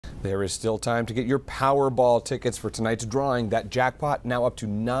There is still time to get your Powerball tickets for tonight's drawing. That jackpot now up to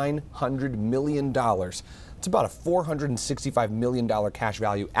 $900 million. It's about a $465 million cash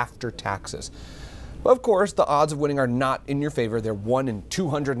value after taxes. But of course, the odds of winning are not in your favor. They're 1 in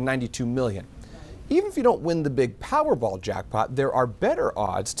 292 million. Even if you don't win the big Powerball jackpot, there are better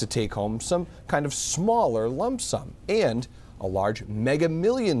odds to take home some kind of smaller lump sum. And a large Mega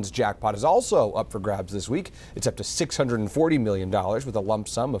Millions jackpot is also up for grabs this week. It's up to $640 million with a lump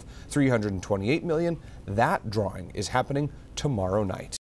sum of $328 million. That drawing is happening tomorrow night.